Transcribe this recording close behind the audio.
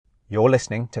You're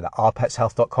listening to the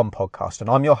ourpetshealth.com podcast, and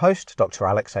I'm your host, Dr.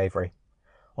 Alex Avery.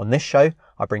 On this show,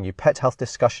 I bring you pet health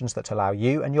discussions that allow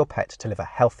you and your pet to live a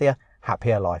healthier,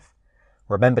 happier life.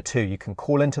 Remember too, you can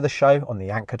call into the show on the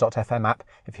Anchor.fm app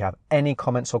if you have any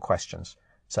comments or questions.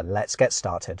 So let's get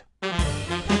started.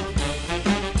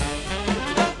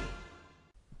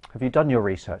 Have you done your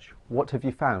research? What have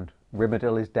you found?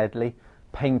 Rimadyl is deadly.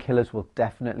 Painkillers will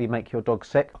definitely make your dog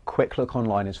sick. A quick look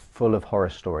online is full of horror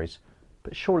stories.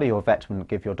 But surely your vet wouldn't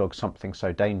give your dog something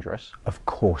so dangerous? Of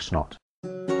course not.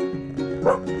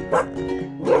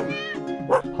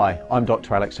 Hi, I'm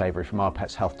Dr. Alex Avery from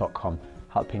ourpetshealth.com,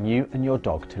 helping you and your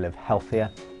dog to live healthier,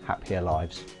 happier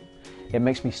lives. It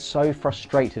makes me so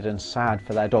frustrated and sad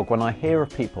for their dog when I hear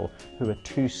of people who are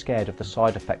too scared of the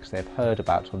side effects they've heard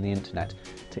about on the internet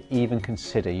to even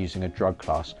consider using a drug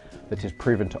class that is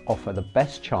proven to offer the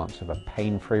best chance of a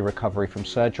pain-free recovery from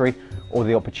surgery or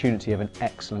the opportunity of an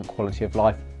excellent quality of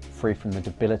life free from the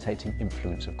debilitating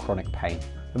influence of chronic pain.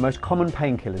 The most common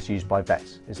painkillers used by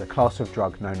vets is a class of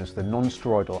drug known as the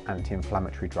non-steroidal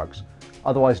anti-inflammatory drugs,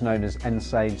 otherwise known as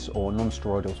NSAIDs or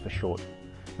non-steroidals for short.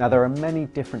 Now, there are many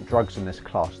different drugs in this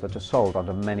class that are sold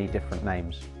under many different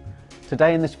names.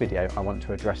 Today in this video, I want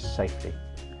to address safety.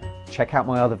 Check out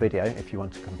my other video if you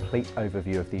want a complete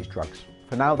overview of these drugs.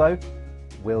 For now though,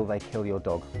 will they kill your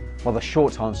dog? Well, the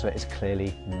short answer is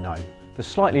clearly no. The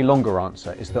slightly longer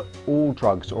answer is that all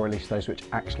drugs, or at least those which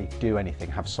actually do anything,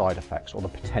 have side effects or the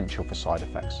potential for side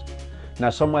effects. Now,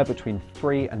 somewhere between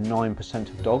 3 and 9%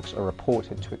 of dogs are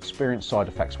reported to experience side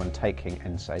effects when taking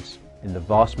NSAIDs. In the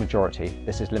vast majority,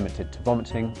 this is limited to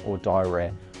vomiting or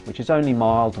diarrhea, which is only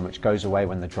mild and which goes away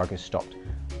when the drug is stopped.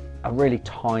 A really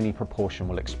tiny proportion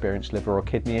will experience liver or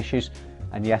kidney issues,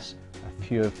 and yes, a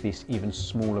few of these even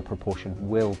smaller proportion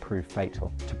will prove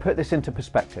fatal. To put this into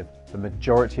perspective, the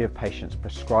majority of patients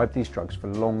prescribed these drugs for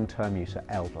long-term use are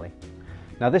elderly.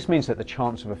 Now, this means that the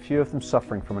chance of a few of them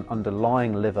suffering from an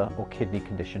underlying liver or kidney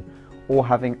condition or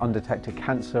having undetected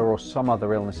cancer or some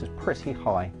other illness is pretty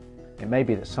high. It may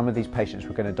be that some of these patients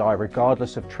were going to die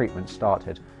regardless of treatment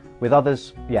started, with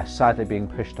others, yes, sadly being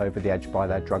pushed over the edge by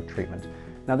their drug treatment.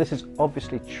 Now, this is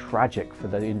obviously tragic for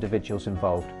the individuals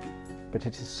involved, but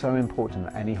it is so important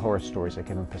that any horror stories are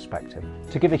given perspective.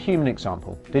 To give a human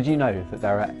example, did you know that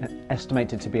there are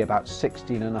estimated to be about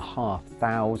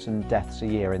 16,500 deaths a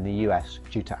year in the US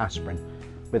due to aspirin,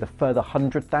 with a further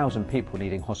 100,000 people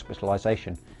needing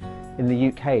hospitalisation? In the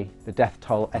UK, the death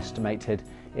toll estimated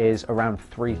is around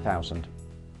 3,000.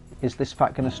 Is this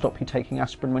fact going to stop you taking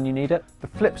aspirin when you need it? The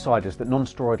flip side is that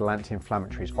non-steroidal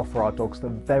anti-inflammatories offer our dogs the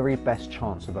very best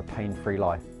chance of a pain-free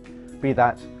life. Be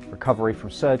that recovery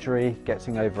from surgery,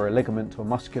 getting over a ligament or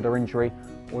muscular injury,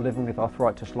 or living with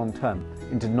arthritis long term.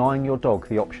 In denying your dog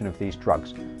the option of these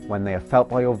drugs when they are felt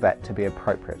by your vet to be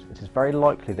appropriate, it is very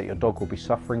likely that your dog will be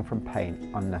suffering from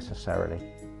pain unnecessarily.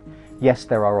 Yes,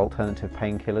 there are alternative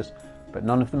painkillers, but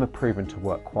none of them are proven to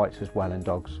work quite as well in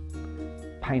dogs.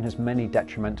 Pain has many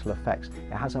detrimental effects.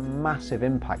 It has a massive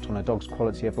impact on a dog's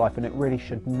quality of life, and it really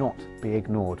should not be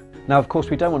ignored. Now, of course,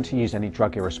 we don't want to use any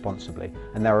drug irresponsibly,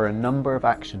 and there are a number of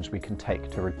actions we can take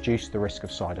to reduce the risk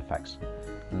of side effects.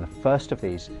 And the first of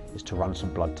these is to run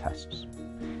some blood tests.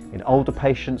 In older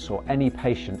patients or any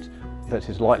patient that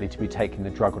is likely to be taking the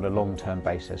drug on a long-term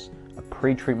basis, a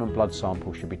pre-treatment blood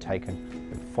sample should be taken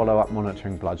with follow-up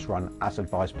monitoring bloods run as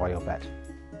advised by your vet.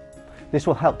 This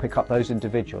will help pick up those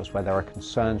individuals where there are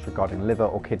concerns regarding liver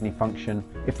or kidney function.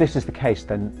 If this is the case,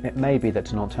 then it may be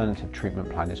that an alternative treatment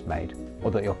plan is made,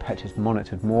 or that your pet is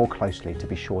monitored more closely to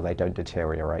be sure they don't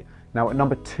deteriorate. Now,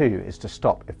 number 2 is to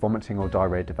stop if vomiting or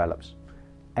diarrhea develops.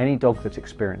 Any dog that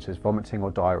experiences vomiting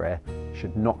or diarrhea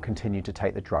should not continue to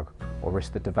take the drug or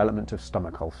risk the development of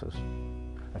stomach ulcers.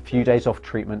 A few days off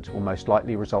treatment will most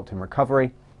likely result in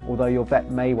recovery, although your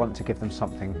vet may want to give them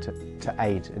something to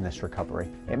aid in this recovery.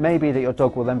 It may be that your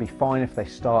dog will then be fine if they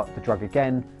start the drug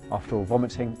again. After all,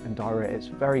 vomiting and diarrhea is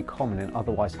very common in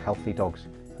otherwise healthy dogs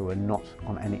who are not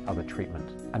on any other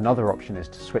treatment. Another option is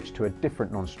to switch to a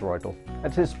different non-steroidal.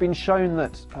 It has been shown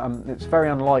that it's very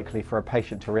unlikely for a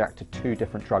patient to react to 2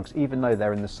 different drugs, even though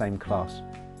they're in the same class.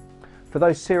 For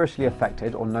those seriously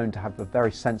affected or known to have a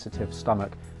very sensitive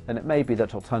stomach, then it may be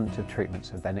that alternative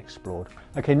treatments are then explored.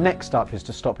 Okay, next up is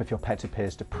to stop if your pet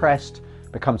appears depressed,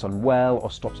 becomes unwell, or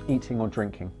stops eating or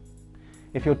drinking.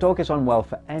 If your dog is unwell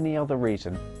for any other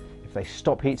reason, if they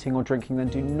stop eating or drinking, then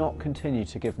do not continue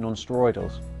to give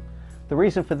non-steroidals. The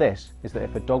reason for this is that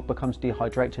if a dog becomes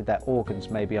dehydrated, their organs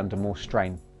may be under more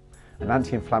strain. An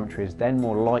anti-inflammatory is then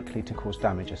more likely to cause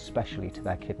damage, especially to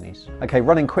their kidneys. Okay,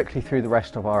 running quickly through the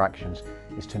rest of our actions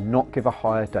is to not give a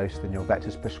higher dose than your vet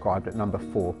has prescribed at number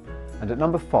 4, And at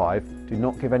number 5, do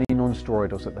not give any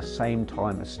non-steroidals at the same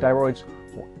time as steroids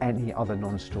or any other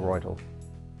non-steroidal.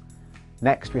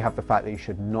 Next, we have the fact that you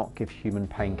should not give human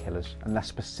painkillers unless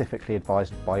specifically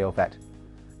advised by your vet.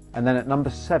 And then at number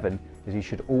 7 is you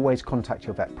should always contact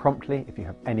your vet promptly if you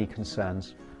have any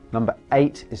concerns. Number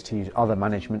 8 is to use other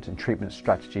management and treatment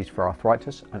strategies for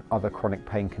arthritis and other chronic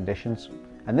pain conditions.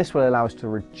 And this will allow us to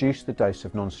reduce the dose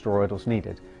of non-steroidals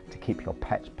needed to keep your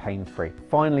pet pain-free.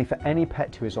 Finally, for any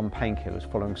pet who is on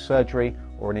painkillers following surgery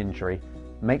or an injury,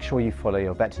 make sure you follow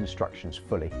your vet's instructions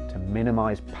fully to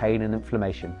minimise pain and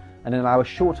inflammation and allow a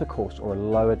shorter course or a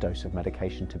lower dose of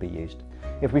medication to be used.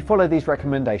 If we follow these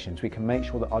recommendations, we can make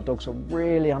sure that our dogs are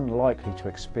really unlikely to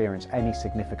experience any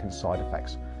significant side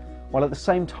effects, while at the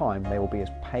same time they will be as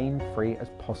pain-free as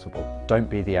possible. Don't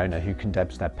be the owner who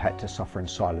condemns their pet to suffer in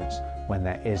silence when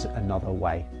there is another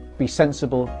way. Be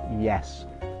sensible, yes.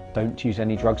 Don't use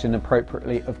any drugs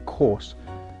inappropriately, of course,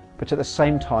 but at the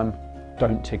same time,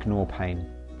 don't ignore pain.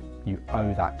 You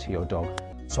owe that to your dog.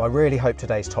 So I really hope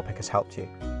today's topic has helped you.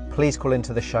 Please call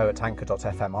into the show at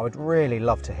anchor.fm. I would really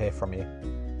love to hear from you.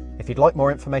 If you'd like more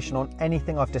information on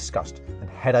anything I've discussed, then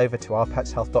head over to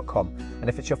ourpetshealth.com. And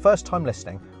if it's your first time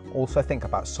listening, also think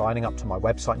about signing up to my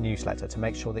website newsletter to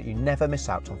make sure that you never miss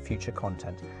out on future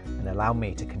content and allow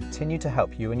me to continue to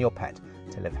help you and your pet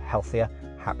to live healthier,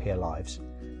 happier lives.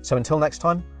 So until next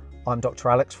time, I'm Dr.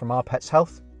 Alex from Our Pets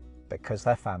Health, because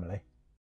they're family.